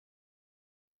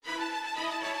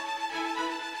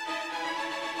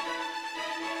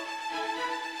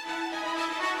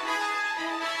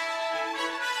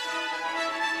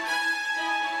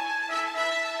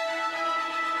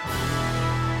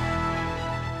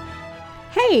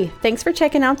Hey, thanks for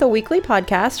checking out the weekly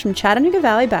podcast from Chattanooga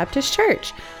Valley Baptist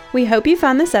Church. We hope you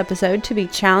found this episode to be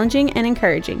challenging and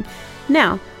encouraging.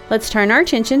 Now, let's turn our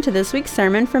attention to this week's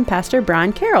sermon from Pastor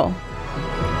Brian Carroll.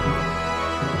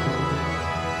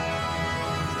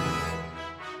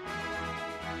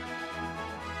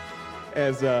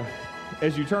 As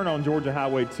you turn on Georgia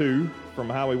Highway 2 from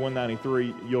Highway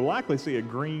 193, you'll likely see a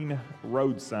green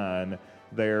road sign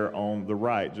there on the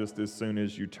right just as soon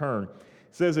as you turn.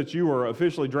 It says that you are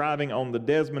officially driving on the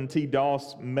Desmond T.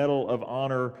 Doss Medal of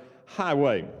Honor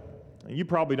Highway. You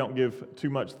probably don't give too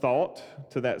much thought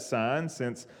to that sign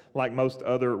since, like most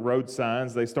other road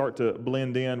signs, they start to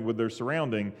blend in with their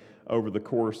surrounding over the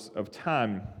course of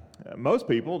time. Most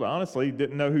people, honestly,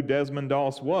 didn't know who Desmond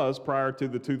Doss was prior to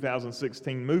the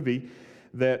 2016 movie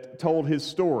that told his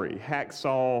story,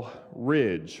 Hacksaw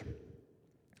Ridge.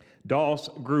 Doss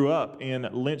grew up in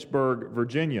Lynchburg,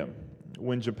 Virginia.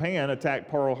 When Japan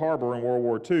attacked Pearl Harbor in World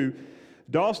War II,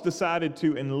 Doss decided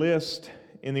to enlist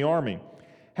in the Army.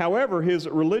 However, his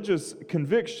religious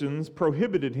convictions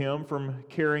prohibited him from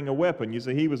carrying a weapon. You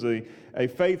see, he was a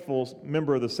faithful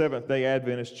member of the Seventh-day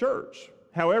Adventist Church.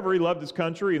 However, he loved his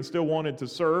country and still wanted to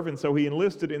serve, and so he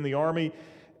enlisted in the Army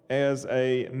as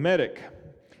a medic.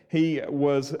 He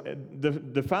was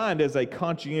defined as a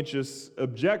conscientious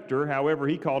objector. However,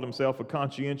 he called himself a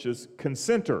conscientious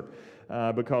consenter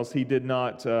because he did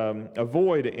not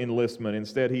avoid enlistment.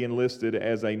 Instead, he enlisted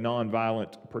as a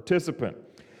nonviolent participant.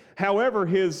 However,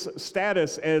 his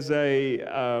status as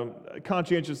a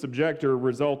conscientious objector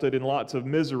resulted in lots of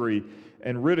misery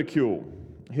and ridicule.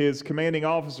 His commanding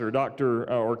officer,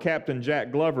 Captain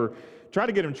Jack Glover, tried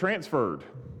to get him transferred.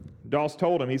 Doss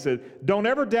told him, he said, "Don't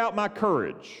ever doubt my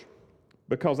courage,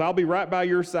 because I'll be right by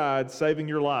your side saving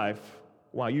your life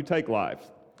while you take life."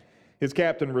 His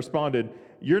captain responded,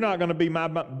 "You're not going to be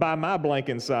by my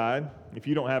blanking side if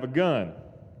you don't have a gun."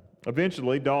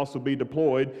 Eventually, Doss would be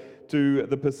deployed to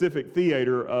the Pacific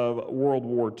Theater of World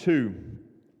War II.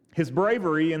 His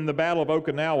bravery in the Battle of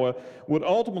Okinawa would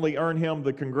ultimately earn him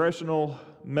the Congressional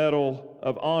Medal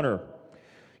of Honor.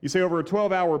 You see, over a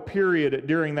 12-hour period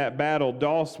during that battle,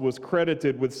 Doss was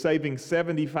credited with saving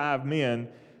 75 men,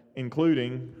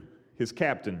 including his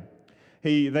captain.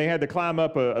 They had to climb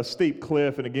up a steep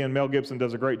cliff, and again, Mel Gibson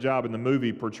does a great job in the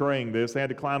movie portraying this. They had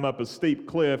to climb up a steep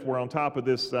cliff where on top of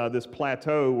this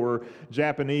plateau were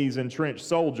Japanese entrenched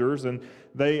soldiers, and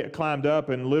they climbed up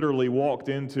and literally walked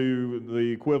into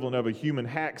the equivalent of a human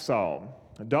hacksaw.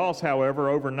 Doss, however,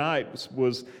 overnight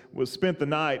was spent the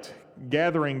night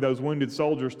gathering those wounded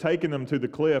soldiers, taking them to the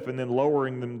cliff, and then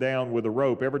lowering them down with a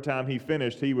rope. Every time he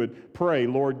finished, he would pray,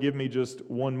 "Lord, give me just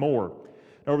one more."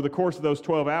 Over the course of those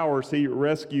 12 hours, he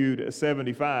rescued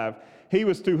 75. He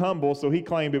was too humble, so he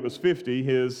claimed it was 50.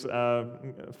 His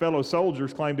fellow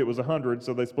soldiers claimed it was 100,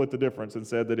 so they split the difference and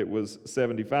said that it was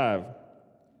 75.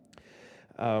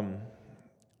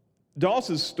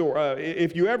 Doss's story,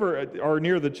 if you ever are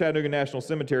near the Chattanooga National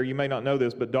Cemetery, you may not know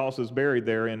this, but Doss is buried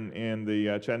there in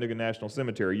the Chattanooga National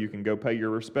Cemetery. You can go pay your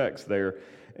respects there.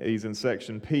 He's in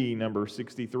Section P, number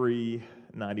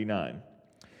 6399.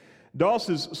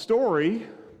 Doss's story,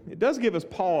 it does give us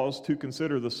pause to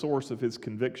consider the source of his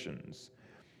convictions.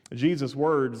 Jesus'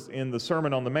 words in the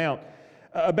Sermon on the Mount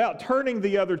about turning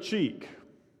the other cheek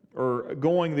or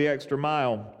going the extra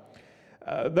mile,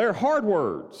 they're hard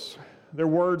words. They're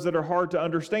words that are hard to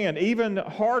understand, even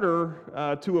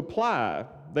harder to apply.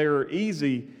 They're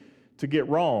easy to get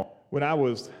wrong. When I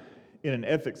was in an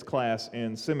ethics class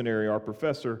in seminary, our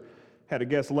professor had a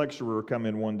guest lecturer come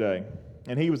in one day,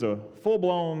 and he was a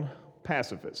full-blown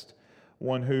pacifist,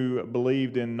 one who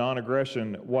believed in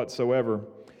non-aggression whatsoever.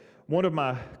 One of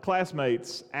my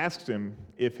classmates asked him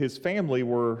if his family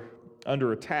were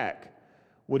under attack,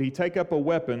 would he take up a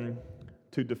weapon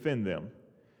to defend them?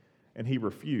 And he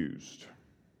refused.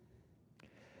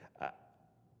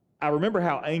 I remember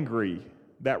how angry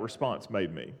that response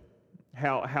made me.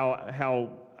 How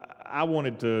I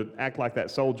wanted to act like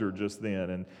that soldier just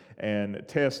then and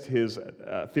test his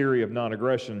theory of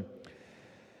non-aggression.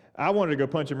 I wanted to go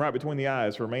punch him right between the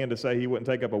eyes for a man to say he wouldn't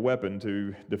take up a weapon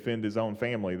to defend his own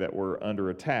family that were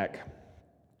under attack.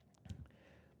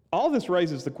 All this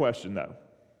raises the question, though,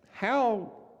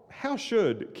 how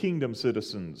should kingdom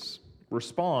citizens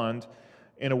respond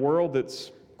in a world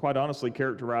that's quite honestly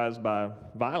characterized by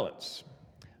violence?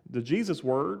 Do Jesus'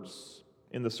 words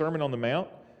in the Sermon on the Mount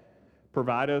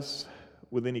provide us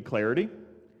with any clarity?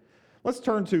 Let's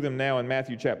turn to them now in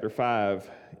Matthew chapter 5,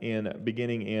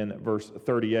 beginning in verse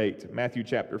 38. Matthew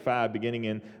chapter 5, beginning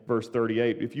in verse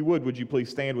 38. If you would you please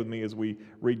stand with me as we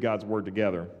read God's word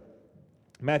together?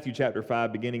 Matthew chapter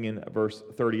 5, beginning in verse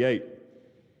 38.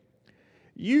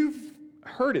 You've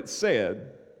heard it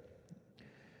said,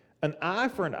 an eye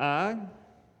for an eye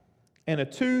and a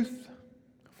tooth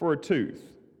for a tooth.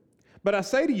 But I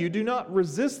say to you, do not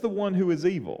resist the one who is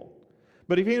evil.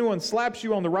 But if anyone slaps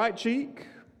you on the right cheek,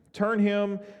 turn to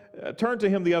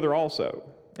him the other also.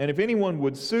 And if anyone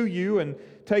would sue you and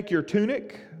take your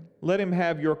tunic, let him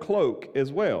have your cloak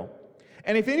as well.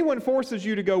 And if anyone forces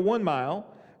you to go 1 mile,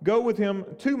 go with him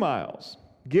 2 miles.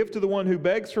 Give to the one who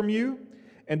begs from you,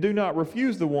 and do not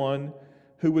refuse the one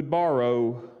who would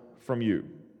borrow from you.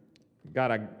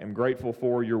 God, I am grateful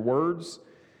for your words,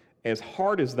 as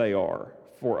hard as they are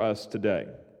for us today.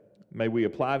 May we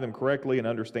apply them correctly and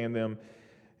understand them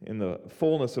in the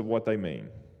fullness of what they mean.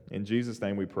 In Jesus'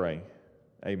 name we pray.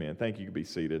 Amen. Thank you. You can be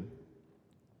seated.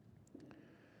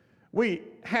 We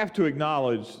have to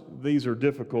acknowledge these are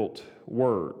difficult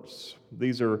words.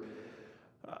 These are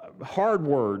hard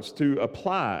words to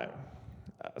apply.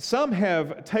 Some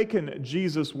have taken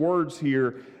Jesus' words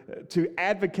here to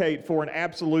advocate for an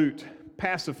absolute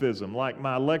pacifism, like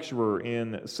my lecturer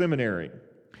in seminary.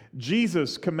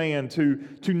 Jesus' command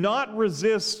to not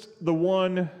resist the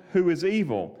one who is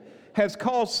evil has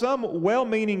caused some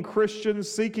well-meaning Christians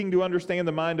seeking to understand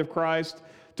the mind of Christ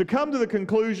to come to the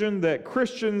conclusion that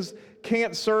Christians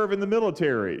can't serve in the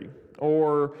military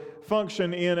or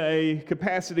function in a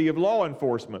capacity of law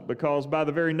enforcement because by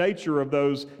the very nature of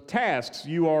those tasks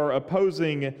you are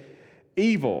opposing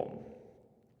evil.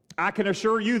 I can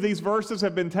assure you these verses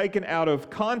have been taken out of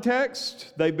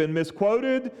context, they've been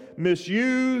misquoted,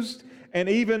 misused, and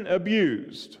even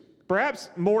abused, perhaps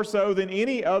more so than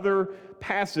any other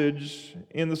passage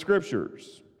in the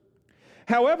Scriptures.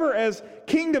 However, as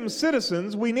kingdom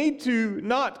citizens, we need to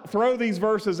not throw these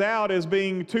verses out as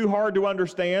being too hard to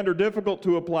understand or difficult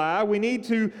to apply. We need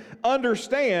to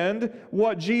understand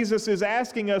what Jesus is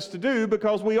asking us to do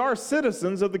because we are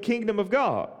citizens of the kingdom of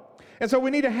God. And so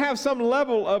we need to have some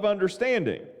level of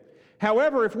understanding.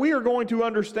 However, if we are going to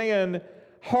understand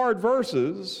hard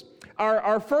verses,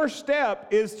 our first step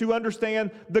is to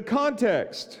understand the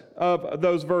context of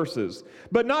those verses.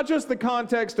 But not just the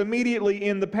context immediately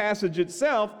in the passage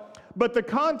itself, but the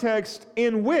context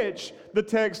in which the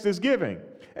text is giving.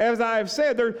 As I have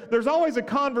said, there's always a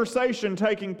conversation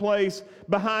taking place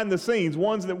behind the scenes,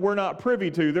 ones that we're not privy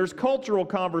to. There's cultural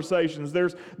conversations.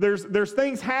 There's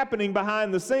things happening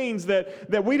behind the scenes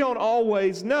that we don't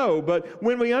always know. But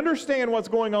when we understand what's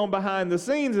going on behind the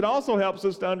scenes, it also helps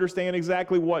us to understand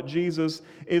exactly what Jesus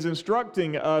is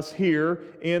instructing us here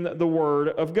in the Word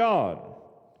of God.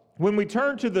 When we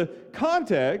turn to the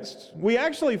context, we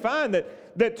actually find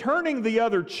that turning the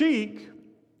other cheek,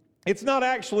 it's not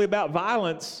actually about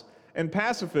violence and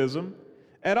pacifism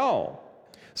at all.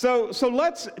 So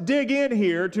let's dig in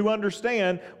here to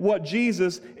understand what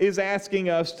Jesus is asking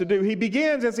us to do. He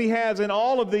begins, as he has in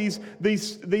all of these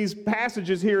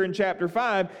passages here in chapter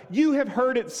 5, you have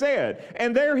heard it said.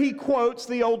 And there he quotes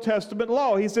the Old Testament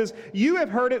law. He says, you have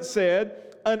heard it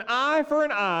said, an eye for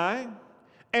an eye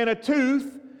and a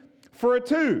tooth for a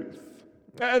tooth.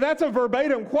 That's a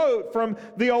verbatim quote from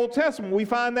the Old Testament. We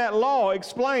find that law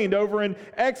explained over in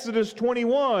Exodus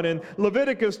 21 and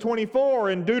Leviticus 24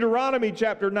 and Deuteronomy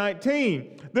chapter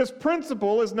 19. This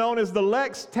principle is known as the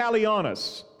lex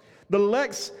talionis. The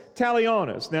lex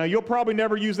talionis. Now, you'll probably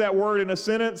never use that word in a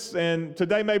sentence, and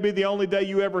today may be the only day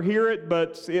you ever hear it,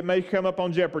 but it may come up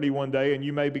on Jeopardy one day, and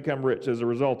you may become rich as a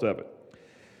result of it.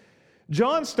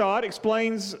 John Stott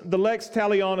explains the lex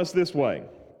talionis this way.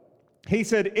 He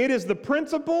said, it is the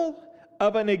principle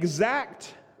of an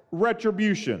exact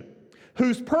retribution,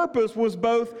 whose purpose was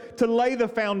both to lay the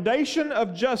foundation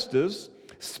of justice,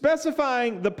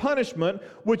 specifying the punishment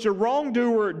which a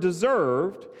wrongdoer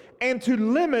deserved, and to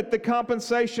limit the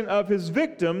compensation of his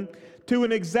victim to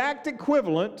an exact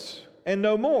equivalent and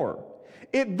no more.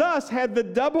 It thus had the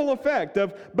double effect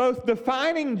of both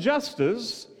defining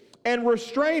justice and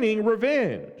restraining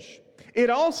revenge. It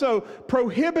also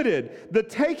prohibited the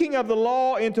taking of the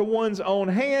law into one's own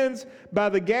hands by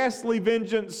the ghastly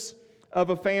vengeance of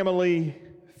a family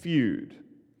feud.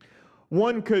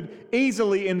 One could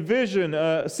easily envision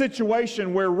a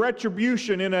situation where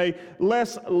retribution in a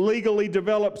less legally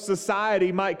developed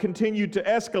society might continue to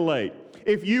escalate.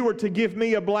 If you were to give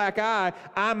me a black eye,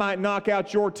 I might knock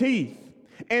out your teeth.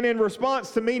 And in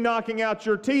response to me knocking out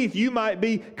your teeth, you might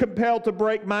be compelled to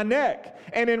break my neck.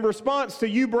 And in response to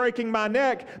you breaking my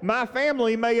neck, my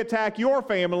family may attack your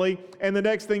family. And the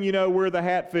next thing you know, we're the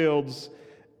Hatfields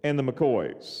and the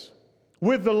McCoys.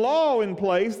 With the law in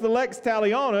place, the lex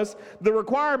talionis, the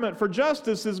requirement for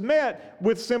justice is met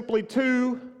with simply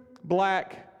 2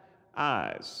 black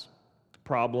eyes.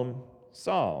 Problem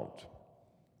solved.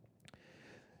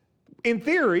 In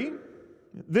theory,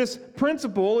 This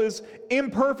principle is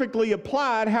imperfectly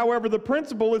applied. However, the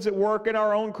principle is at work in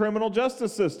our own criminal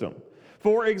justice system.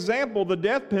 For example, the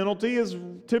death penalty is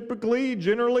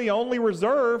generally only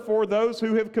reserved for those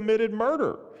who have committed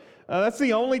murder. That's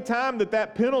the only time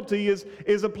that penalty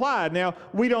is applied. Now,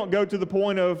 we don't go to the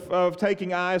point of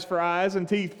taking eyes for eyes and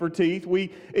teeth for teeth.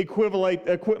 We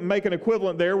make an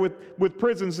equivalent there with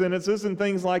prison sentences and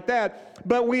things like that.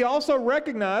 But we also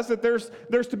recognize that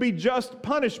there's to be just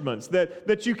punishments,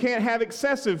 that you can't have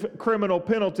excessive criminal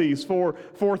penalties for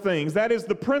things. That is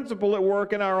the principle at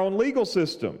work in our own legal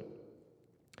system.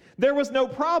 There was no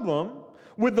problem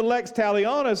with the lex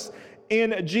talionis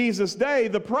in Jesus' day.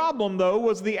 The problem, though,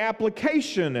 was the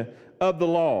application of the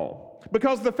law.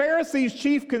 Because the Pharisees'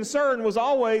 chief concern was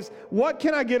always, what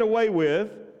can I get away with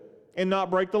and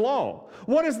not break the law?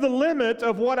 What is the limit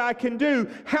of what I can do?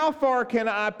 How far can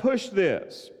I push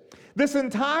this? This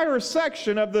entire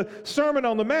section of the Sermon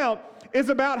on the Mount is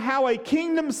about how a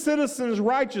kingdom citizen's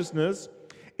righteousness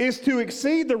is to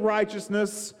exceed the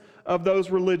righteousness of those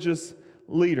religious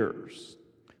leaders.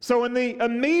 So in the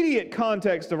immediate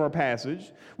context of our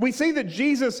passage, we see that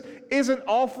Jesus isn't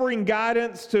offering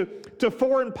guidance to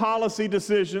foreign policy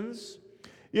decisions.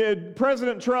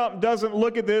 President Trump doesn't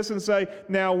look at this and say,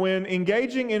 now when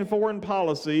engaging in foreign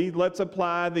policy, let's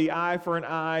apply the eye for an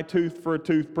eye, tooth for a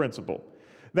tooth principle.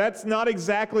 That's not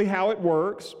exactly how it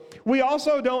works. We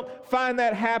also don't find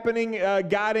that happening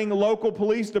guiding local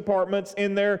police departments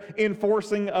in their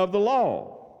enforcing of the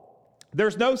law.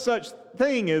 There's no such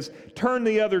thing as turn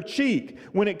the other cheek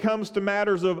when it comes to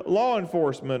matters of law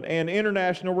enforcement and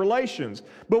international relations.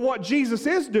 But what Jesus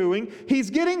is doing, he's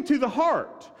getting to the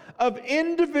heart of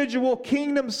individual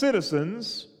kingdom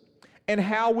citizens and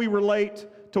how we relate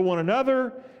to one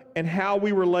another and how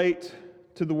we relate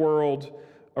to the world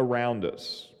around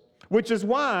us. Which is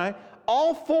why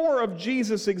all four of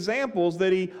Jesus' examples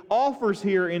that he offers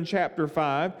here in chapter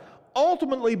 5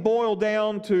 ultimately boil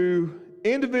down to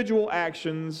individual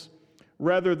actions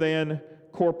rather than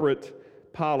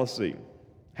corporate policy.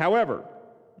 However,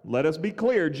 let us be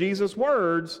clear, Jesus'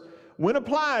 words, when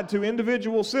applied to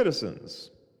individual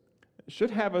citizens, should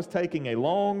have us taking a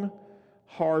long,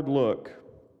 hard look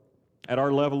at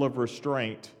our level of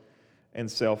restraint and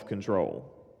self-control.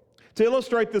 To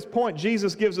illustrate this point,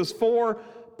 Jesus gives us four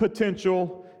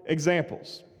potential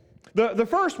examples. The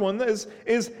first one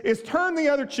is turn the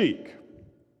other cheek.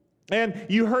 And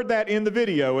you heard that in the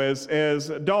video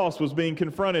as Doss was being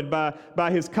confronted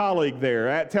by his colleague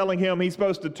there, telling him he's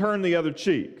supposed to turn the other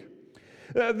cheek.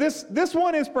 This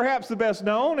one is perhaps the best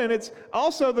known, and it's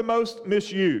also the most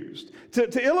misused.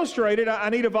 To illustrate it, I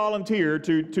need a volunteer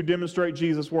to demonstrate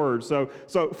Jesus' words. So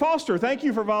Foster, thank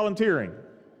you for volunteering.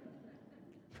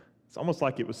 It's almost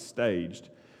like it was staged.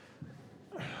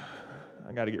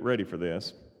 I got to get ready for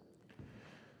this.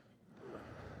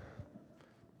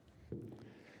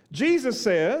 Jesus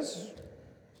says,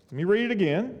 let me read it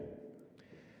again.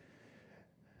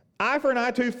 Eye for an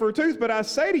eye, tooth for a tooth, but I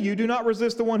say to you, do not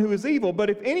resist the one who is evil. But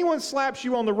if anyone slaps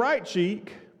you on the right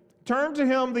cheek, turn to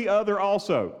him the other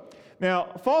also.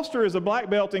 Now, Foster is a black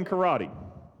belt in karate.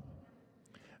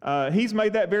 He's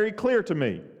made that very clear to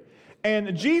me.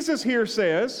 And Jesus here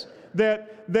says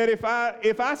that if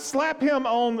I slap him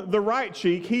on the right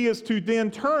cheek, he is to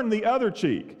then turn the other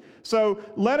cheek. So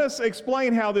let us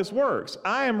explain how this works.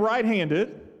 I am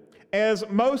right-handed, as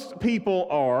most people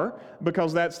are,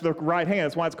 because that's the right hand.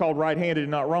 That's why it's called right-handed and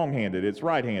not wrong-handed. It's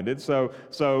right-handed. So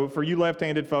for you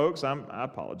left-handed folks, I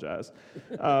apologize.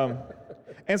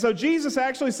 And so Jesus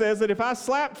actually says that if I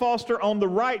slap Foster on the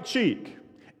right cheek,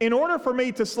 in order for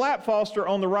me to slap Foster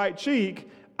on the right cheek,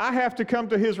 I have to come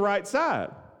to his right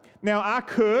side. Now, I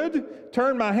could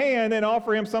turn my hand and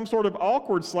offer him some sort of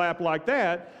awkward slap like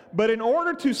that, but in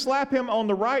order to slap him on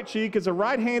the right cheek as a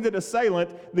right-handed assailant,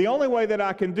 the only way that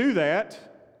I can do that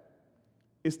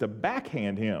is to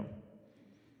backhand him.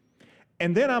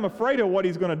 And then I'm afraid of what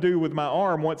he's going to do with my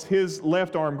arm once his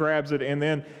left arm grabs it, and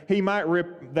then he might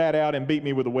rip that out and beat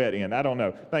me with a wet end. I don't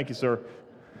know. Thank you, sir.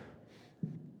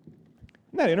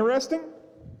 Isn't that interesting?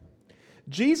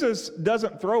 Jesus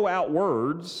doesn't throw out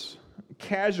words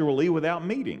casually without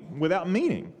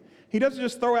meaning. He doesn't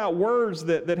just throw out words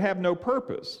that have no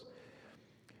purpose.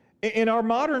 In our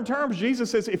modern terms, Jesus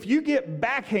says, if you get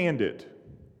backhanded,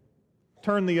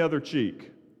 turn the other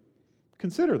cheek.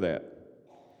 Consider that.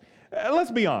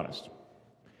 Let's be honest.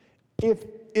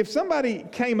 If somebody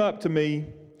came up to me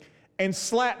and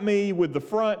slapped me with the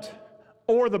front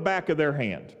or the back of their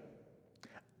hand,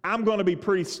 I'm going to be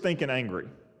pretty stinking angry.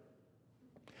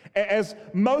 As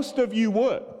most of you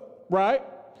would, right?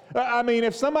 I mean,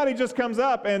 if somebody just comes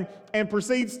up and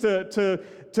proceeds to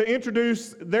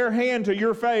introduce their hand to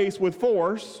your face with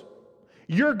force,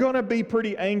 you're going to be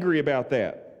pretty angry about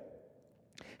that.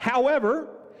 However,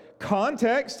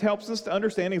 context helps us to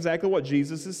understand exactly what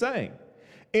Jesus is saying.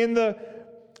 In the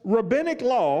rabbinic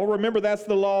law, remember that's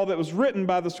the law that was written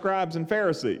by the scribes and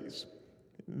Pharisees.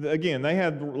 Again, they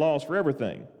had laws for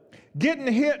everything.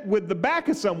 Getting hit with the back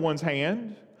of someone's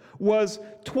hand was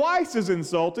twice as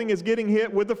insulting as getting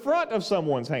hit with the front of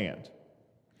someone's hand.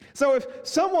 So if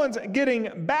someone's getting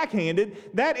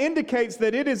backhanded, that indicates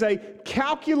that it is a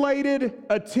calculated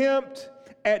attempt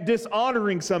at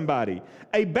dishonoring somebody.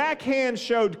 A backhand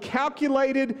showed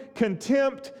calculated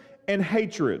contempt and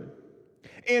hatred.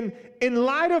 In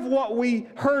light of what we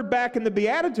heard back in the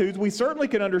Beatitudes, we certainly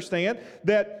can understand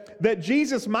that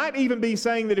Jesus might even be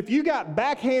saying that if you got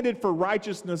backhanded for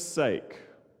righteousness' sake.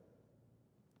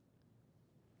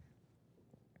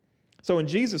 So in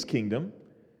Jesus' kingdom,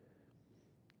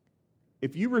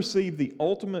 if you receive the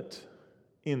ultimate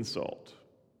insult,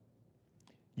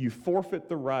 you forfeit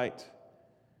the right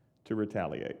to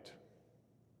retaliate.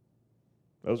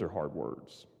 Those are hard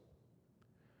words.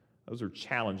 Those are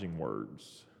challenging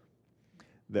words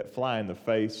that fly in the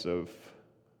face of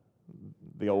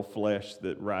the old flesh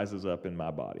that rises up in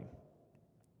my body.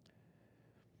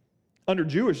 Under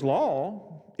Jewish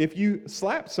law, if you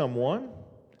slap someone,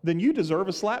 then you deserve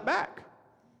a slap back.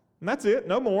 And that's it,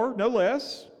 no more, no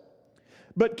less.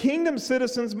 But kingdom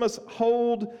citizens must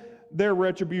hold their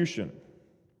retribution.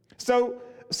 So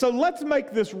let's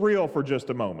make this real for just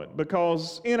a moment,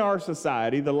 because in our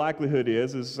society, the likelihood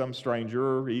is some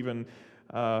stranger or even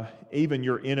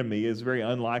your enemy is very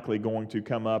unlikely going to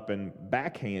come up and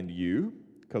backhand you,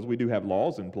 because we do have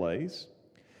laws in place.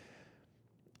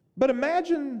 But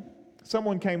imagine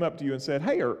someone came up to you and said,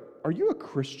 "Hey, are you a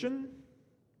Christian?"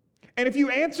 And if you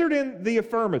answered in the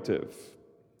affirmative,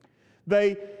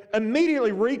 they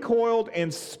immediately recoiled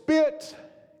and spit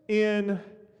in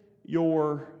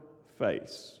your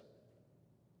face.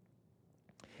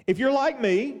 If you're like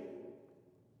me,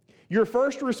 your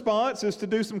first response is to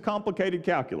do some complicated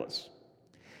calculus.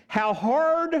 How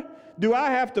hard do I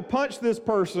have to punch this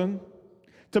person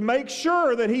to make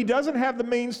sure that he doesn't have the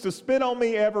means to spit on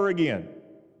me ever again?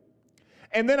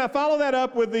 And then I follow that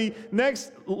up with the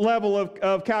next level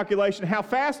of calculation. How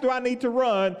fast do I need to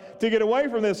run to get away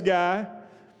from this guy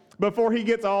before he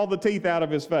gets all the teeth out of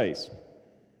his face?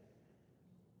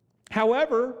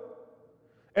 However,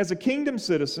 as a kingdom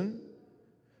citizen,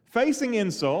 facing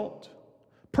insult,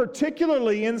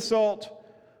 particularly insult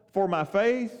for my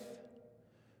faith,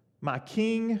 my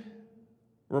king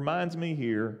reminds me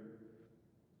here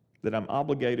that I'm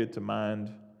obligated to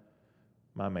mind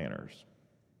my manners.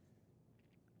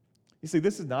 You see,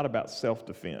 this is not about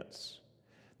self-defense.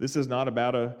 This is not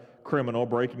about a criminal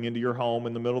breaking into your home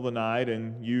in the middle of the night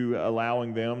and you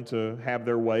allowing them to have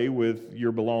their way with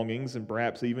your belongings and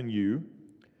perhaps even you.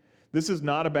 This is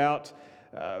not about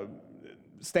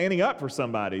standing up for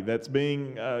somebody that's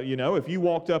being, if you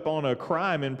walked up on a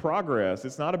crime in progress,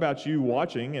 it's not about you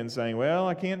watching and saying, well,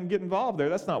 I can't get involved there.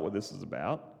 That's not what this is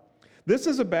about. This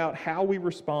is about how we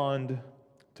respond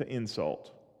to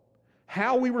insult.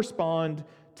 How we respond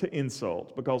to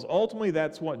insult, because ultimately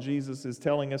that's what Jesus is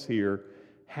telling us here,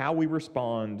 how we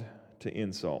respond to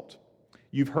insult.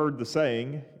 You've heard the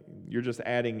saying, you're just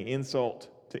adding insult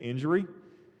to injury.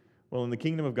 Well, in the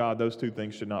kingdom of God, those two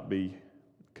things should not be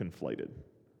conflated.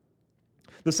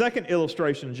 The second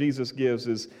illustration Jesus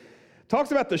gives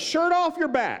talks about the shirt off your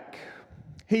back.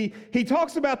 He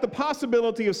talks about the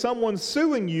possibility of someone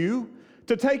suing you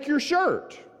to take your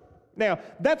shirt. Now,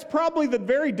 that's probably the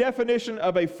very definition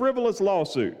of a frivolous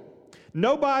lawsuit.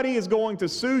 Nobody is going to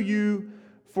sue you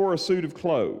for a suit of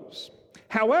clothes.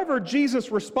 However,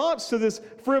 Jesus' response to this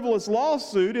frivolous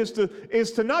lawsuit is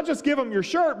to not just give them your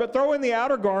shirt, but throw in the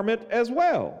outer garment as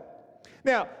well.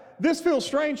 Now, this feels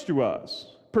strange to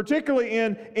us, particularly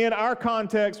in our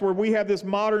context where we have this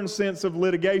modern sense of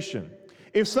litigation.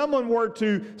 If someone were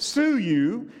to sue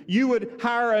you, you would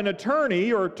hire an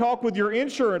attorney or talk with your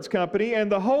insurance company,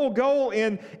 and the whole goal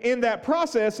in that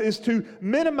process is to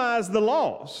minimize the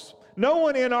loss. No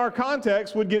one in our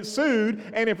context would get sued,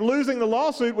 and if losing the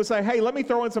lawsuit would say, hey, let me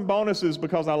throw in some bonuses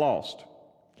because I lost.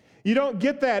 You don't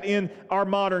get that in our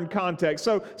modern context.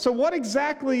 So what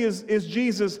exactly is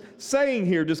Jesus saying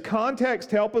here? Does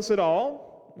context help us at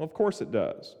all? Well, of course it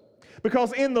does.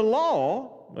 Because in the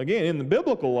law, again, in the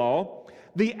biblical law,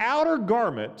 the outer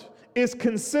garment is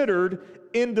considered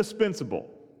indispensable.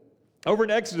 Over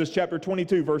in Exodus chapter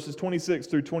 22, verses 26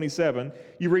 through 27,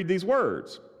 you read these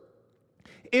words.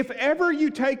 If ever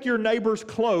you take your neighbor's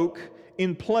cloak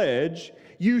in pledge,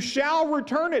 You shall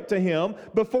return it to him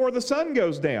before the sun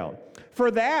goes down.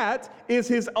 For that is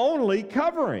his only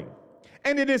covering,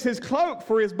 and it is his cloak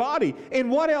for his body. In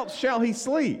what else shall he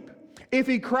sleep? If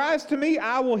he cries to me,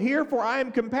 I will hear, for I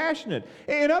am compassionate.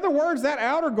 In other words, that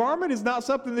outer garment is not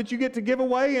something that you get to give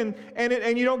away and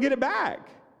you don't get it back.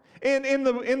 In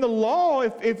the law,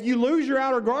 if you lose your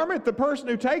outer garment, the person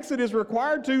who takes it is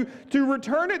required to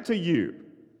return it to you.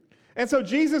 And so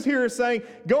Jesus here is saying,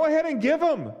 go ahead and give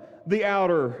them the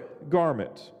outer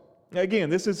garment. Again,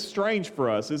 this is strange for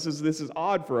us. This is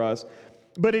odd for us.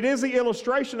 But it is the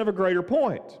illustration of a greater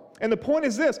point. And the point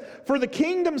is this: for the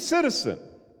kingdom citizen,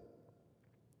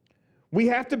 we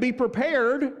have to be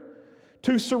prepared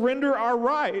to surrender our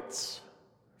rights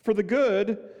for the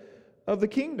good of the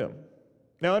kingdom.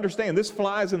 Now understand, this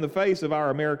flies in the face of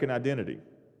our American identity.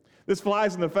 This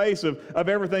flies in the face of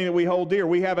everything that we hold dear.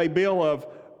 We have a bill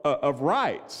of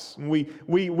rights.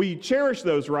 We cherish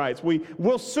those rights.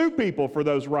 We'll sue people for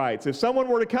those rights. If someone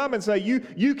were to come and say,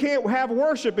 you can't have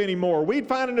worship anymore, we'd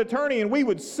find an attorney and we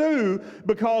would sue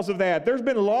because of that. There's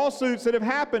been lawsuits that have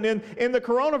happened in the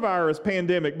coronavirus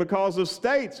pandemic because of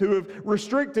states who have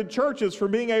restricted churches from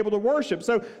being able to worship.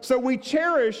 So we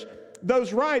cherish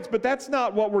those rights, but that's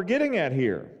not what we're getting at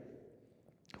here.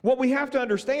 What we have to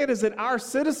understand is that our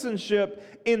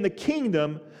citizenship in the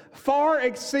kingdom far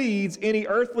exceeds any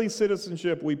earthly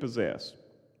citizenship we possess.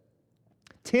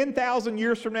 10,000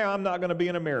 years from now, I'm not going to be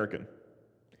an American.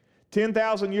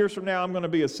 10,000 years from now, I'm going to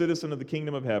be a citizen of the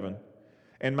kingdom of heaven,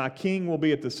 and my king will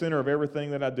be at the center of everything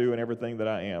that I do and everything that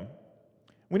I am.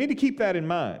 We need to keep that in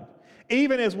mind.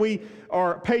 Even as we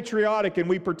are patriotic and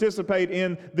we participate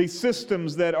in the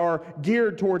systems that are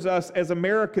geared towards us as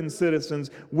American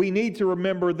citizens, we need to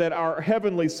remember that our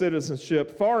heavenly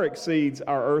citizenship far exceeds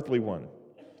our earthly one.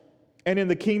 And in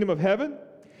the kingdom of heaven,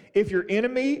 if your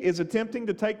enemy is attempting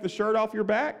to take the shirt off your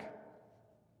back,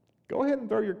 go ahead and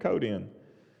throw your coat in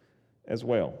as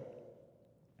well.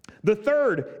 The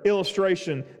third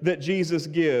illustration that Jesus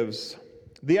gives,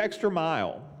 the extra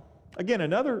mile. Again,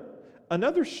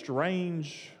 another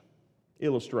strange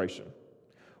illustration,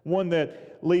 one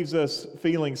that leaves us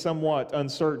feeling somewhat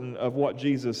uncertain of what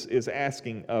Jesus is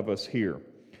asking of us here.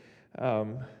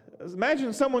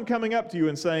 Imagine someone coming up to you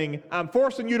and saying, I'm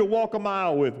forcing you to walk a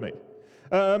mile with me.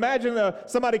 Imagine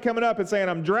somebody coming up and saying,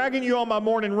 I'm dragging you on my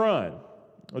morning run.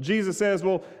 Well, Jesus says,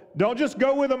 well, don't just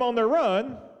go with them on their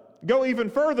run. Go even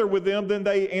further with them than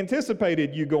they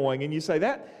anticipated you going. And you say,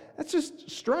 that's just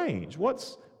strange.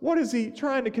 What is he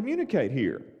trying to communicate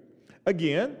here?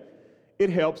 Again,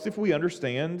 it helps if we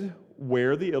understand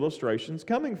where the illustration's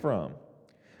coming from.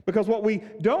 Because what we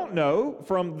don't know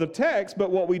from the text,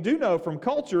 but what we do know from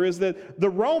culture, is that the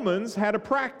Romans had a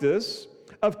practice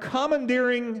of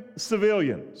commandeering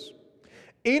civilians.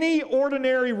 Any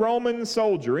ordinary Roman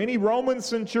soldier, any Roman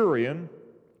centurion,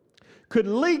 could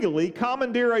legally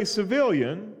commandeer a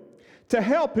civilian to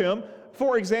help him,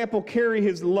 for example, carry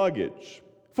his luggage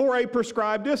for a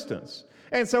prescribed distance.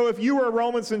 And so if you were a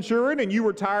Roman centurion and you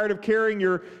were tired of carrying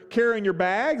your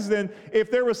bags, then if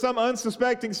there was some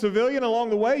unsuspecting civilian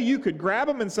along the way, you could grab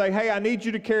him and say, hey, I need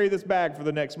you to carry this bag for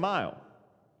the next mile.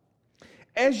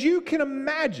 As you can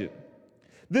imagine,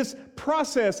 this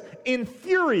process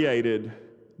infuriated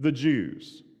the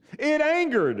Jews. It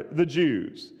angered the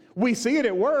Jews. We see it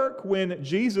at work when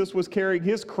Jesus was carrying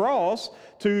his cross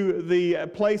to the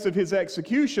place of his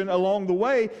execution. Along the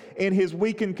way, in his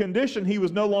weakened condition, he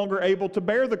was no longer able to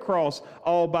bear the cross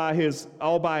all by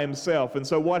himself. And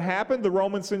so what happened? The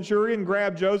Roman centurion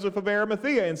grabbed Joseph of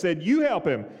Arimathea and said, you help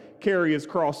him carry his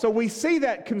cross. So we see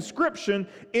that conscription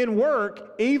in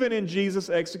work even in Jesus'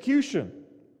 execution.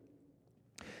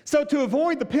 So to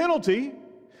avoid the penalty,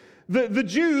 the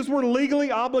Jews were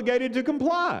legally obligated to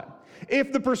comply.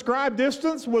 If the prescribed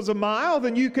distance was a mile,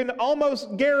 then you can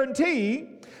almost guarantee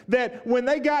that when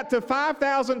they got to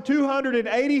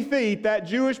 5,280 feet, that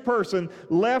Jewish person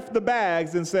left the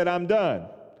bags and said, I'm done.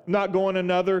 I'm not going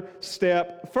another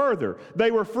step further.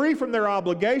 They were free from their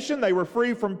obligation. They were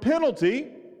free from penalty,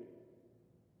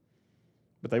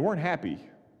 but they weren't happy.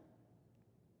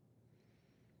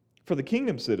 For the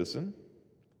kingdom citizen,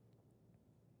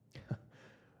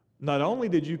 not only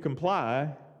did you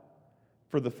comply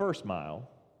for the first mile,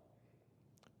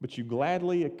 but you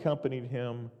gladly accompanied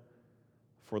him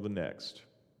for the next.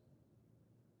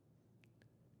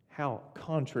 How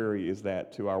contrary is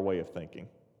that to our way of thinking?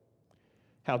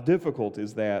 How difficult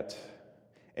is that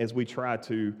as we try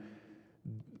to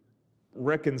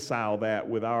reconcile that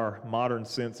with our modern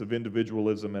sense of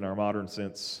individualism and our modern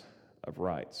sense of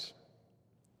rights?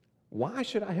 Why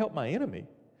should I help my enemy?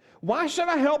 Why should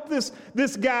I help this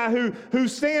guy who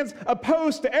stands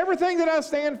opposed to everything that I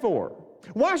stand for?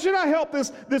 Why should I help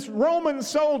this Roman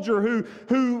soldier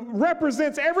who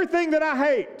represents everything that I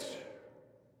hate?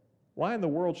 Why in the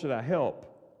world should I help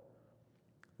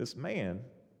this man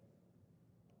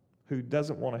who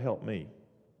doesn't want to help me?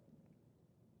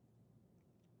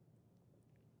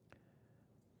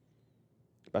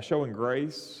 By showing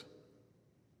grace,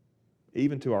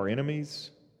 even to our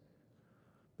enemies,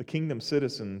 the kingdom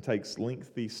citizen takes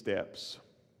lengthy steps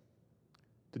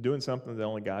to doing something that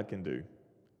only God can do,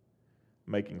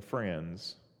 making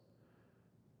friends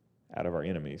out of our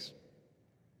enemies.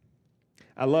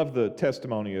 I love the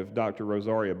testimony of Dr.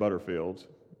 Rosaria Butterfield.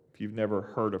 If you've never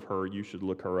heard of her, you should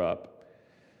look her up.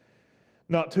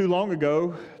 Not too long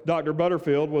ago, Dr.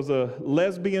 Butterfield was a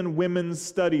lesbian women's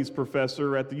studies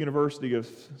professor at the University of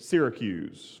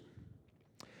Syracuse.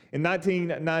 In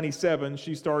 1997,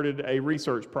 she started a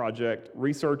research project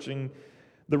researching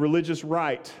the religious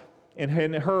right, and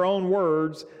in her own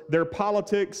words, their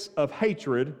politics of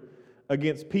hatred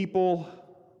against people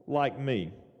like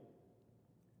me.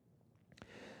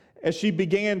 As she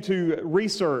began to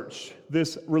research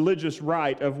this religious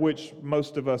right, of which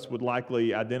most of us would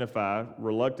likely identify,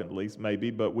 reluctantly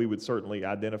maybe, but we would certainly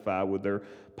identify with their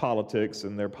politics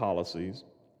and their policies.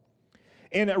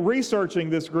 In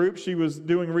researching this group, she was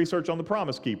doing research on the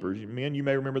Promise Keepers. Men, you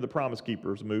may remember the Promise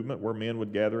Keepers movement, where men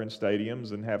would gather in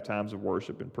stadiums and have times of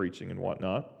worship and preaching and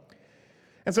whatnot.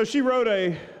 And so she wrote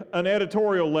an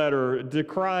editorial letter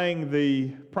decrying the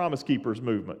Promise Keepers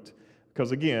movement,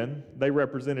 because again, they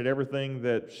represented everything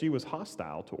that she was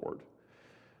hostile toward.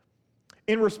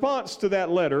 In response to that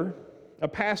letter, a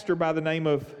pastor by the name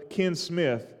of Ken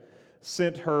Smith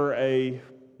sent her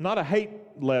not a hate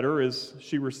letter as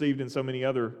she received in so many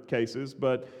other cases,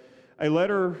 but a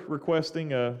letter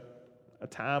requesting a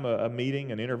time, a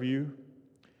meeting, an interview.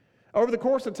 Over the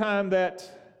course of time,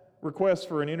 that request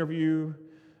for an interview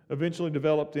eventually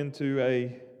developed into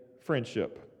a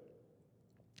friendship.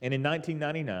 And in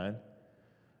 1999,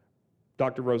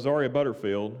 Dr. Rosaria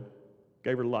Butterfield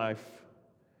gave her life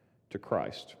to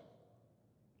Christ.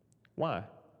 Why?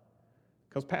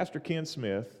 Because Pastor Ken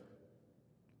Smith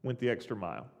went the extra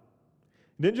mile.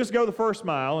 He didn't just go the first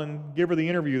mile and give her the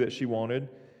interview that she wanted.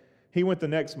 He went the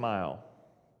next mile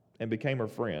and became her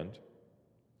friend.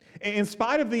 In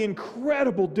spite of the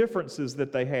incredible differences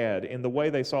that they had in the way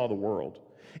they saw the world,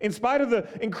 in spite of the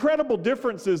incredible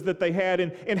differences that they had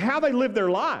in how they lived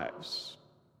their lives,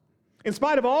 in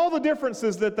spite of all the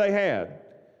differences that they had,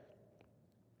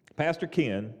 Pastor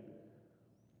Ken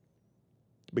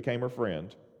became her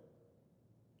friend.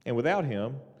 And without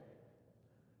him,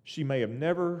 she may have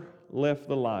never left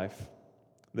the life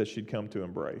that she'd come to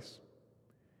embrace.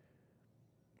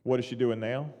 What is she doing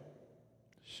now?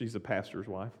 She's a pastor's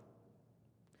wife,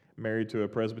 married to a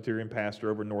Presbyterian pastor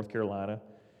over in North Carolina.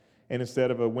 And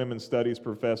instead of a women's studies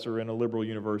professor in a liberal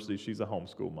university, she's a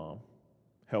homeschool mom,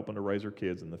 helping to raise her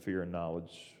kids in the fear and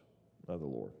knowledge of the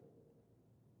Lord.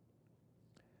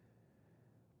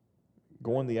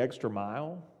 Going the extra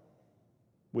mile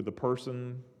with the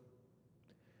person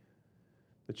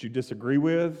that you disagree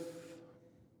with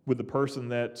the person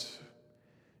that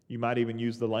you might even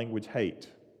use the language hate,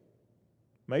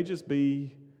 may just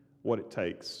be what it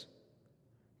takes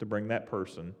to bring that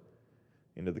person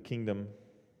into the kingdom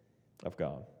of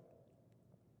God.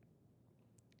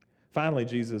 Finally,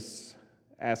 Jesus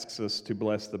asks us to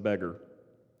bless the beggar.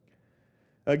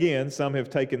 Again, some have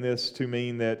taken this to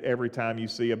mean that every time you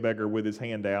see a beggar with his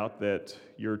hand out, that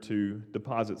you're to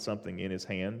deposit something in his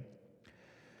hand.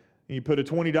 You put a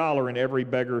 $20 in every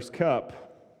beggar's cup.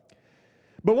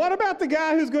 But what about the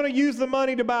guy who's going to use the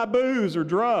money to buy booze or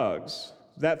drugs?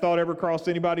 Has that thought ever crossed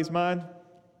anybody's mind?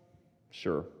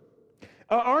 Sure.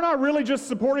 Aren't I really just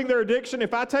supporting their addiction?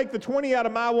 If I take the 20 out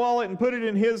of my wallet and put it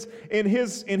in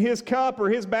his cup or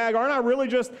his bag, aren't I really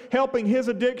just helping his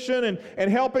addiction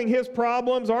and helping his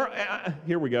problems?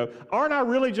 Here we go. Aren't I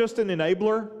really just an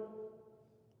enabler?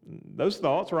 Those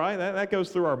thoughts, right? That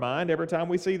goes through our mind every time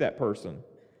we see that person.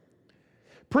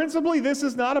 Principally, this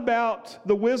is not about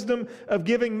the wisdom of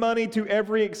giving money to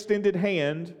every extended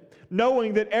hand,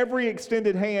 knowing that every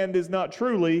extended hand is not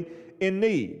truly in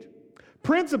need.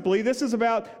 Principally, this is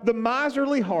about the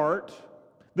miserly heart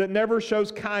that never shows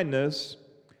kindness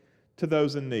to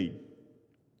those in need.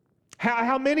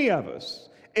 How many of us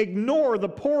ignore the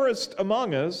poorest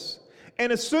among us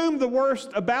and assume the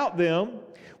worst about them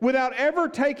without ever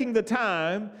taking the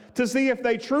time to see if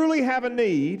they truly have a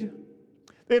need,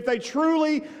 if they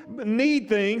truly need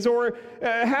things, or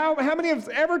how many of us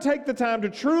ever take the time to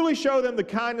truly show them the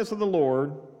kindness of the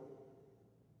Lord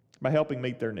by helping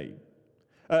meet their need?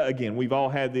 Again, we've all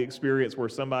had the experience where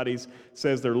somebody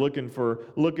says they're looking for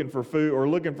food or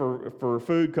looking for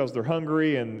food because they're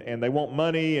hungry and they want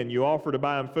money, and you offer to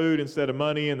buy them food instead of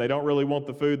money, and they don't really want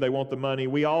the food, they want the money.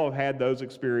 We all have had those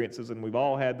experiences, and we've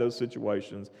all had those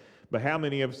situations. But how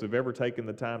many of us have ever taken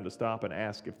the time to stop and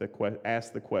ask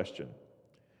the question,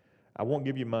 I won't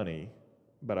give you money,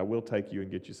 but I will take you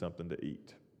and get you something to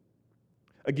eat?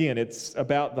 Again, it's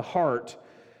about the heart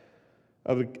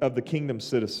of the kingdom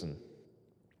citizen.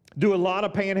 Do a lot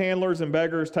of panhandlers and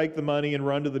beggars take the money and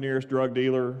run to the nearest drug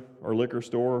dealer or liquor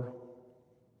store?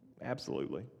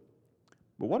 Absolutely.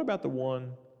 But what about the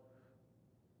one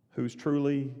who's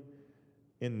truly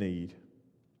in need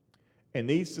and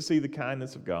needs to see the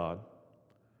kindness of God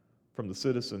from the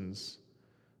citizens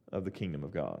of the kingdom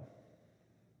of God?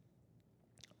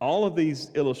 All of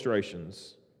these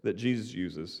illustrations that Jesus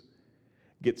uses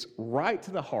gets right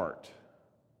to the heart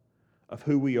of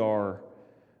who we are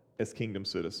as kingdom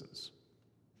citizens.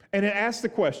 And it asks the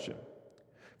question,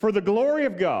 for the glory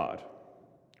of God,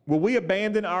 will we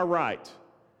abandon our right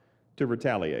to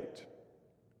retaliate?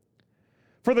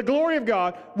 For the glory of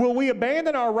God, will we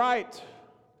abandon our right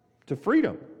to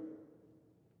freedom?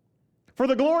 For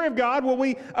the glory of God, will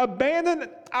we abandon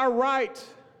our right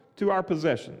to our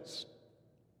possessions?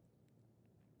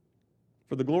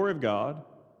 For the glory of God,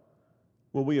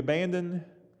 will we abandon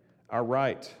our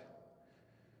right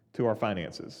to our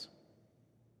finances?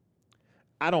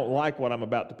 I don't like what I'm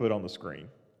about to put on the screen.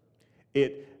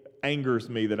 It angers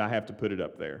me that I have to put it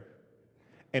up there.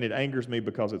 And it angers me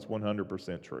because it's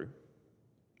 100% true.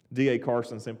 D.A.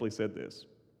 Carson simply said this.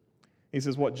 He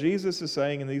says, what Jesus is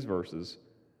saying in these verses,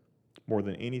 more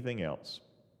than anything else,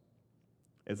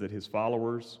 is that his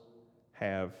followers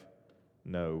have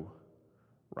no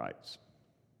rights.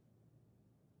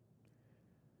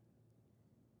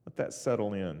 Let that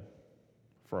settle in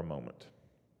for a moment.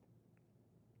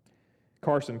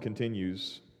 Carson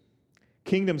continues,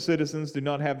 kingdom citizens do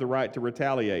not have the right to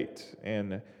retaliate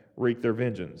and wreak their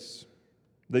vengeance.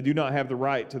 They do not have the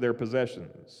right to their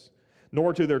possessions,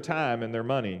 nor to their time and their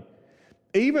money.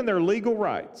 Even their legal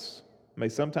rights may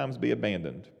sometimes be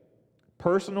abandoned.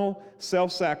 Personal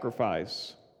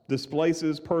self-sacrifice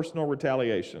displaces personal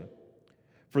retaliation.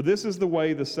 For this is the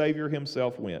way the Savior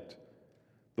himself went,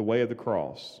 the way of the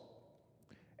cross.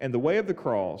 And the way of the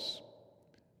cross,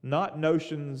 not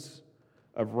notions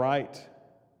of right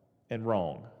and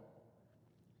wrong,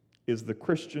 is the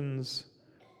Christian's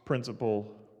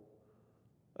principle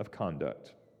of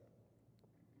conduct.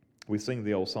 We sing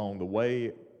the old song, the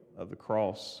way of the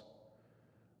cross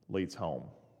leads home.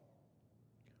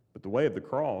 But the way of the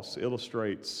cross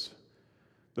illustrates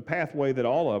the pathway that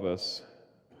all of us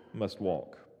must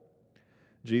walk.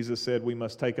 Jesus said we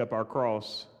must take up our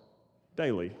cross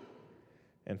daily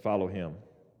and follow him.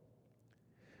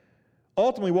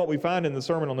 Ultimately, what we find in the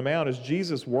Sermon on the Mount is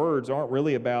Jesus' words aren't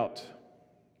really about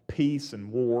peace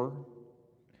and war.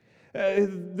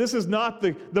 This is not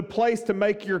the place to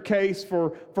make your case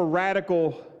for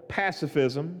radical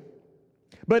pacifism,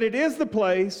 but it is the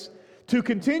place to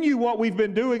continue what we've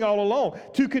been doing all along,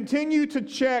 to continue to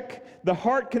check the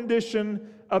heart condition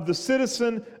of the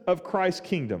citizen of Christ's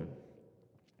kingdom.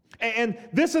 And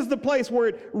this is the place where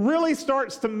it really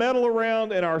starts to meddle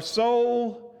around in our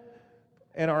soul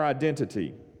and our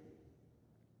identity.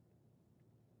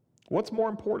 What's more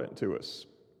important to us?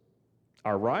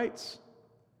 Our rights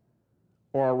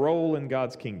or our role in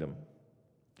God's kingdom?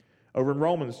 Over in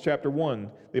Romans chapter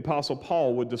 1, the Apostle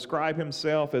Paul would describe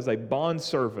himself as a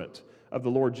bondservant of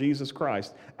the Lord Jesus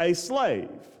Christ, a slave,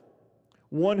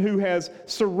 one who has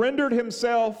surrendered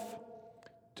himself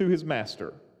to his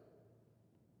master.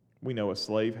 We know a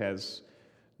slave has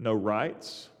no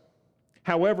rights.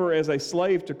 However, as a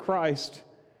slave to Christ,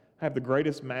 I have the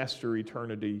greatest master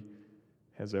eternity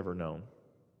has ever known.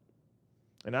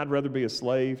 And I'd rather be a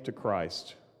slave to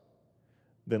Christ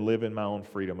than live in my own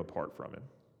freedom apart from him.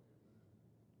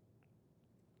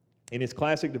 In his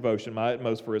classic devotion, My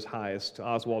Utmost for His Highest,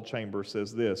 Oswald Chambers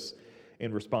says this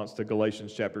in response to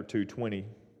Galatians chapter 2:20.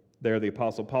 There the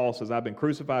Apostle Paul says, I've been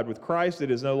crucified with Christ.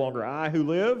 It is no longer I who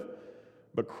live,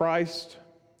 but Christ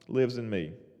lives in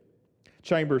me.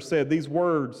 Chambers said, these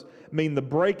words mean the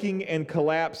breaking and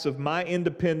collapse of my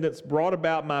independence brought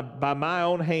about by my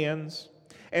own hands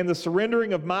and the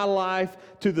surrendering of my life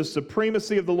to the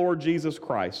supremacy of the Lord Jesus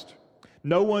Christ.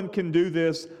 No one can do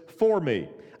this for me.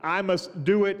 I must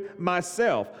do it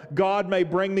myself. God may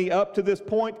bring me up to this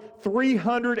point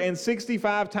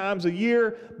 365 times a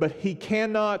year, but He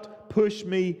cannot push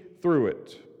me through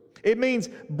it. It means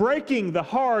breaking the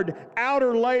hard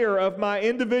outer layer of my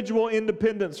individual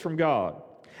independence from God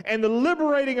and the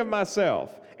liberating of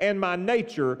myself and my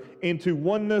nature into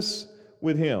oneness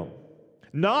with Him.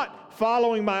 Not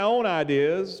following my own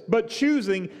ideas, but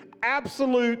choosing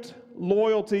absolute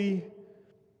loyalty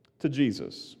to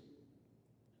Jesus.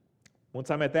 Once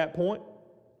I'm at that point,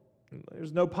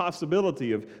 there's no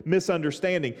possibility of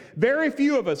misunderstanding. Very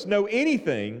few of us know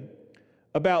anything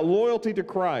about loyalty to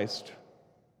Christ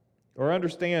or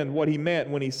understand what He meant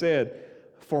when He said,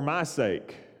 "For my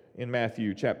sake," in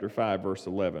Matthew chapter 5, verse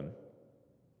 11.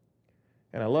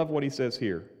 And I love what He says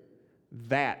here.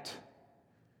 That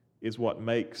is what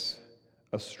makes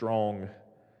a strong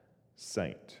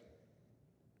saint.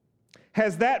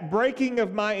 Has that breaking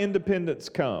of my independence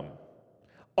come?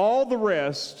 All the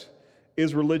rest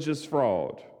is religious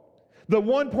fraud. The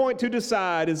one point to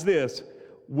decide is this: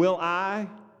 will I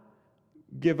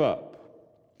give up?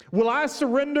 Will I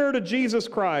surrender to Jesus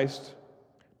Christ,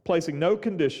 placing no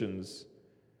conditions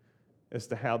as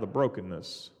to how the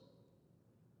brokenness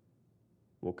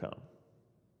will come?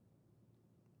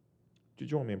 Would you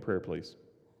join me in prayer, please?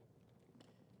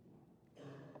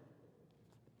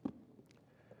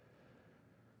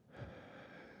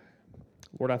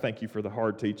 Lord, I thank You for the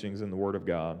hard teachings in the Word of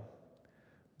God,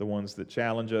 the ones that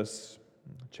challenge us,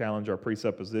 challenge our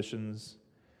presuppositions,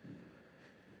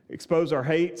 expose our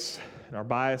hates and our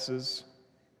biases.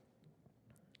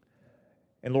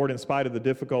 And Lord, in spite of the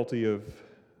difficulty of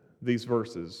these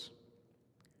verses,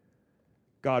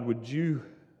 God, would You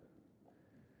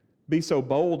be so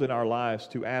bold in our lives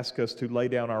to ask us to lay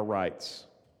down our rights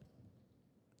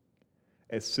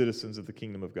as citizens of the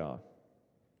kingdom of God?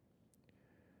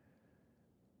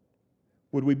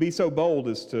 Would we be so bold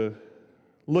as to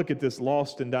look at this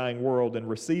lost and dying world and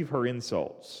receive her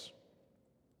insults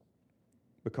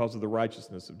because of the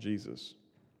righteousness of Jesus?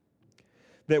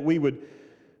 That we would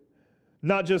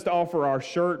not just offer our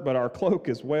shirt, but our cloak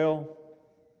as well.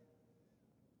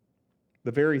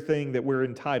 The very thing that we're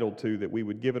entitled to, that we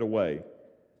would give it away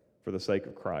for the sake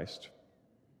of Christ.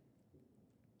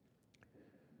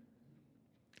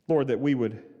 Lord, that we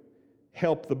would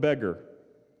help the beggar,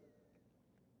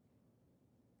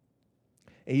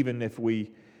 even if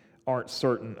we aren't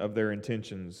certain of their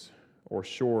intentions or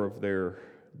sure of their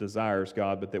desires,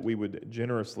 God, but that we would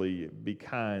generously be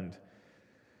kind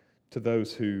to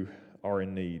those who are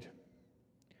in need.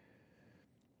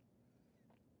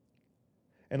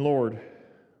 And Lord,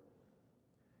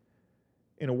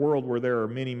 in a world where there are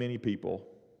many, many people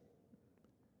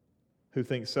who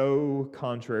think so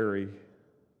contrary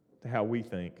to how we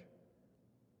think,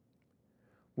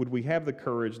 would we have the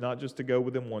courage not just to go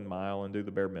within 1 mile and do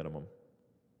the bare minimum,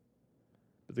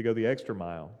 but to go the extra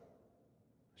mile,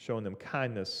 showing them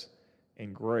kindness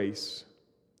and grace,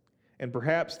 and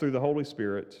perhaps through the Holy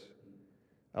Spirit,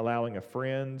 allowing a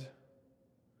friend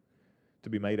to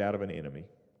be made out of an enemy.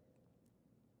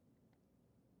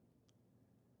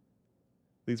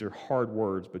 These are hard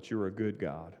words, but You're a good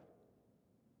God,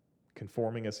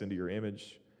 conforming us into Your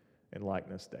image and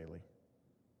likeness daily.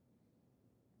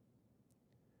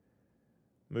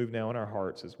 Move now in our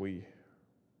hearts as we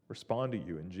respond to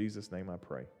You. In Jesus' name I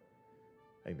pray.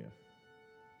 Amen.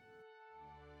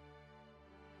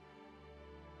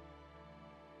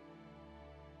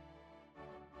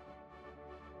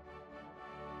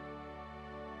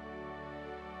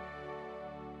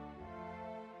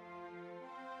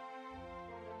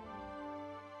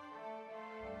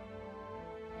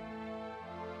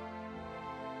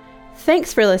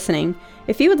 Thanks for listening.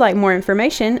 If you would like more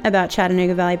information about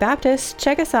Chattanooga Valley Baptist,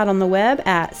 check us out on the web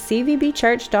at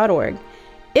cvbchurch.org.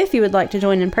 If you would like to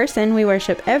join in person, we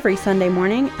worship every Sunday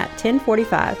morning at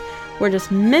 10:45. We're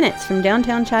just minutes from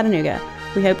downtown Chattanooga.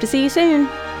 We hope to see you soon.